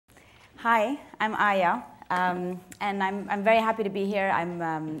Hi, I'm Ayah, and I'm very happy to be here. I'm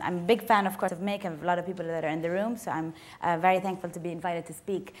a big fan, of course, of Make. I have a lot of people that are in the room, so I'm very thankful to be invited to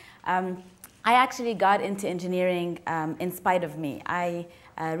speak. I actually got into engineering in spite of me. I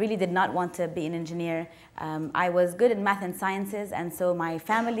really did not want to be an engineer. I was good in math and sciences, and so my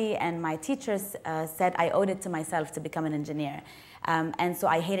family and my teachers said I owed it to myself to become an engineer. And so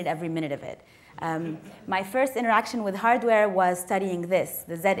I hated every minute of it. My first interaction with hardware was studying this,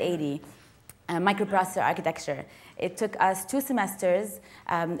 the Z80, microprocessor architecture. It took us 2 semesters.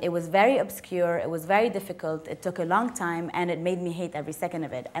 It was very obscure. It was very difficult. It took a long time, and it made me hate every second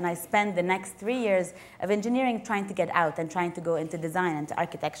of it. And I spent the next 3 years of engineering trying to get out and trying to go into design and to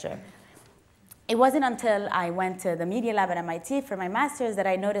architecture. It wasn't until I went to the Media Lab at MIT for my master's that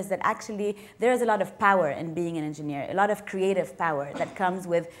I noticed that actually there is a lot of power in being an engineer, a lot of creative power that comes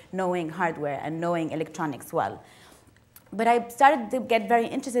with knowing hardware and knowing electronics well. But I started to get very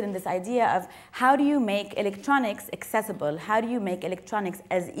interested in this idea of how do you make electronics accessible? How do you make electronics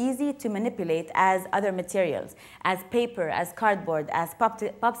as easy to manipulate as other materials, as paper, as cardboard, as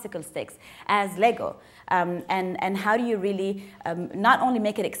popsicle sticks, as Lego? And how do you really not only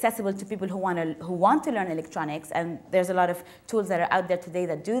make it accessible to people who want to learn electronics, and there's a lot of tools that are out there today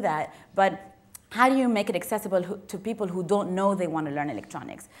that do that, but how do you make it accessible to people who don't know they want to learn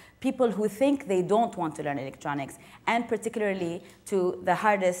electronics, people who think they don't want to learn electronics, and particularly to the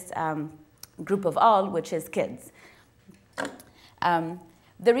hardest group of all, which is kids.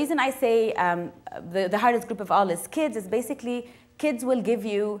 The reason I say the hardest group of all is kids is basically kids will give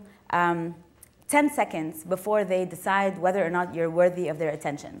you 10 seconds before they decide whether or not you're worthy of their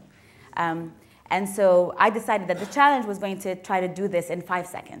attention. And so I decided that the challenge was going to try to do this in 5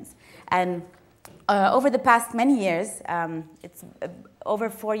 seconds. And over the past many years, it's over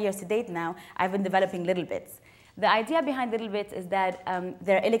 4 years to date now, I've been developing Little Bits. The idea behind Little Bits is that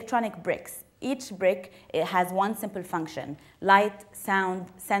they're electronic bricks. Each brick has one simple function: light, sound,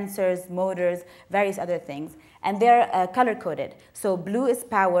 sensors, motors, various other things. And they're color-coded. So blue is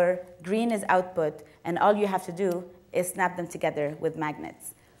power, green is output, and all you have to do is snap them together with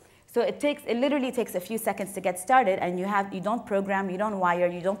magnets. So it literally takes a few seconds to get started, and you don't program, you don't wire,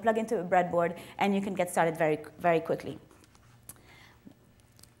 you don't plug into a breadboard, and you can get started very, very quickly.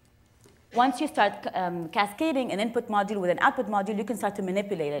 Once you start cascading an input module with an output module, you can start to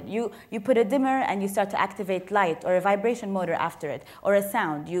manipulate it. You put a dimmer and you start to activate light or a vibration motor after it, or a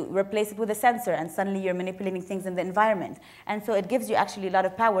sound. You replace it with a sensor, and suddenly you're manipulating things in the environment. And so it gives you actually a lot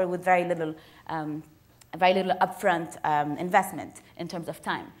of power with very little upfront investment in terms of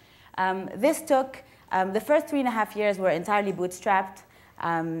time. This took, the first 3.5 years were entirely bootstrapped.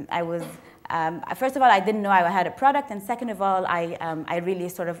 First of all, I didn't know I had a product, and second of all, I really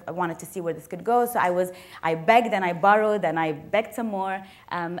sort of wanted to see where this could go. So I begged and I borrowed and I begged some more,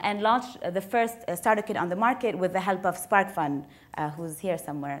 and launched the first starter kit on the market with the help of SparkFun, who's here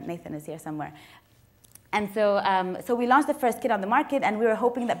somewhere. Nathan is here somewhere. And so we launched the first kit on the market, and we were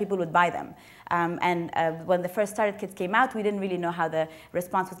hoping that people would buy them. When the first starter kits came out, we didn't really know how the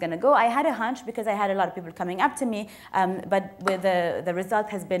response was going to go. I had a hunch because I had a lot of people coming up to me, but the result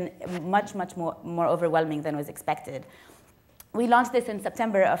has been much, much more overwhelming than was expected. We launched this in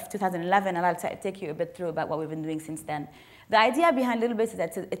September of 2011, and I'll take you a bit through about what we've been doing since then. The idea behind Little Bits is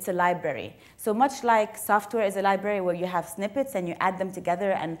that it's a library. So much like software is a library where you have snippets and you add them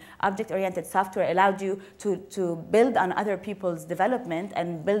together, and object-oriented software allowed you to build on other people's development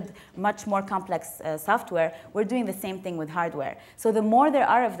and build much more complex software, we're doing the same thing with hardware. So the more there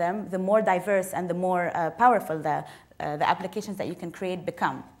are of them, the more diverse and the more powerful the applications that you can create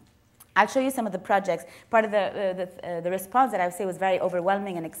become. I'll show you some of the projects. Part of the response that I would say was very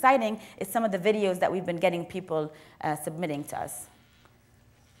overwhelming and exciting is some of the videos that we've been getting people submitting to us.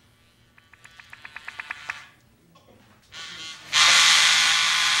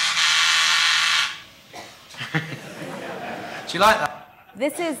 Do you like that?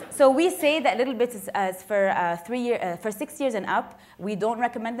 So we say that Little Bits is for 6 years and up. We don't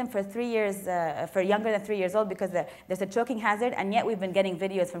recommend them for 3 years, for younger than 3 years old, because there's a choking hazard, and yet we've been getting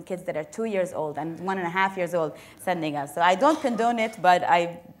videos from kids that are 2 years old and 1.5 years old sending us. So I don't condone it, but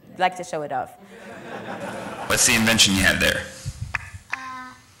I like to show it off. What's the invention you had there?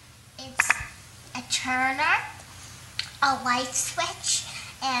 It's a turner, a light switch,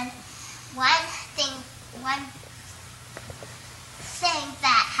 and one thing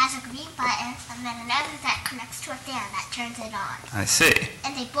that has a green button, and then another that connects to a fan that turns it on. I see.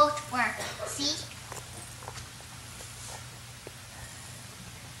 And they both work, see?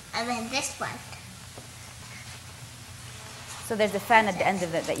 And then this one. So there's a fan at the end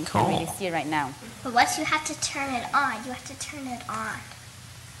of it that you can't really see right now. But once you have to turn it on, you have to turn it on.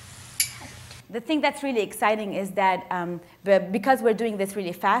 The thing that's really exciting is that because we're doing this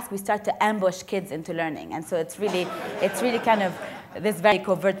really fast, we start to ambush kids into learning. And so it's really kind of this very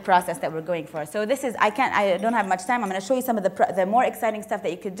covert process that we're going for. So this is, I don't have much time. I'm going to show you some of the more exciting stuff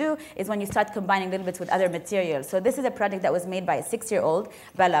that you could do is when you start combining little bits with other materials. So this is a project that was made by a 6-year-old,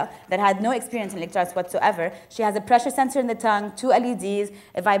 Bella, that had no experience in electronics whatsoever. She has a pressure sensor in the tongue, 2 LEDs,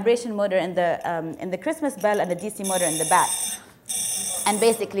 a vibration motor in the Christmas bell, and a DC motor in the back. And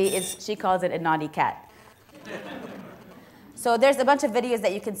basically, she calls it a naughty cat. So there's a bunch of videos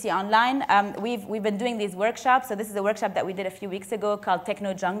that you can see online. We've been doing these workshops. So this is a workshop that we did a few weeks ago called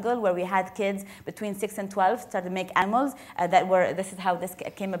Techno Jungle, where we had kids between 6 and 12 start to make animals this is how this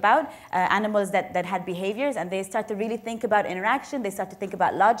came about, animals that had behaviors, and they start to really think about interaction, they start to think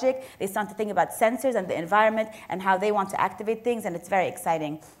about logic, they start to think about sensors and the environment and how they want to activate things, and it's very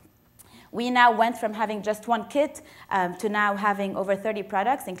exciting. We now went from having just 1 kit to now having over 30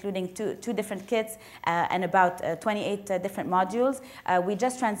 products, including two different kits and about 28 different modules. We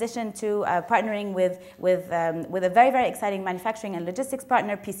just transitioned to partnering with a very, very exciting manufacturing and logistics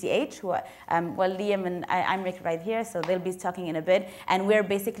partner, PCH, who, Liam and I'm right here, so they'll be talking in a bit. And we're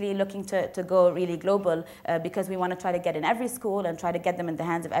basically looking to go really global because we want to try to get in every school and try to get them in the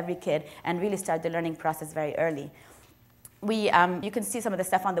hands of every kid and really start the learning process very early. You can see some of the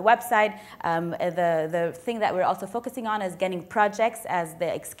stuff on the website. The thing that we're also focusing on is getting projects as the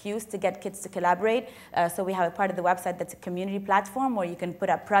excuse to get kids to collaborate. So we have a part of the website that's a community platform where you can put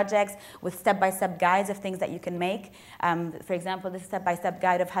up projects with step-by-step guides of things that you can make. For example, this is a step-by-step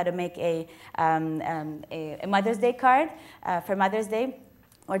guide of how to make a Mother's Day card for Mother's Day.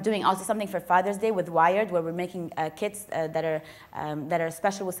 We're doing also something for Father's Day with Wired, where we're making kits that are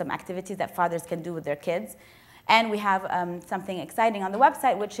special with some activities that fathers can do with their kids. And we have something exciting on the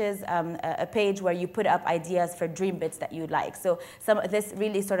website, which is a page where you put up ideas for dream bits that you'd like. So this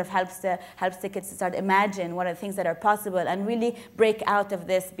really sort of helps the kids to start imagine what are the things that are possible and really break out of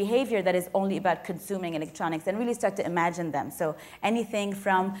this behavior that is only about consuming electronics and really start to imagine them. So anything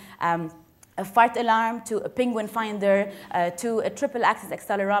from a fart alarm, to a penguin finder, to a triple-axis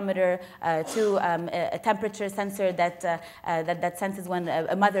accelerometer, to a temperature sensor that senses when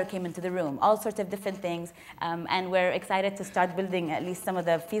a mother came into the room. All sorts of different things, and we're excited to start building at least some of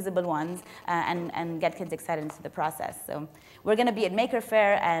the feasible ones and get kids excited into the process. So we're going to be at Maker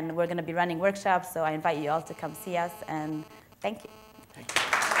Faire, and we're going to be running workshops, so I invite you all to come see us, and thank you.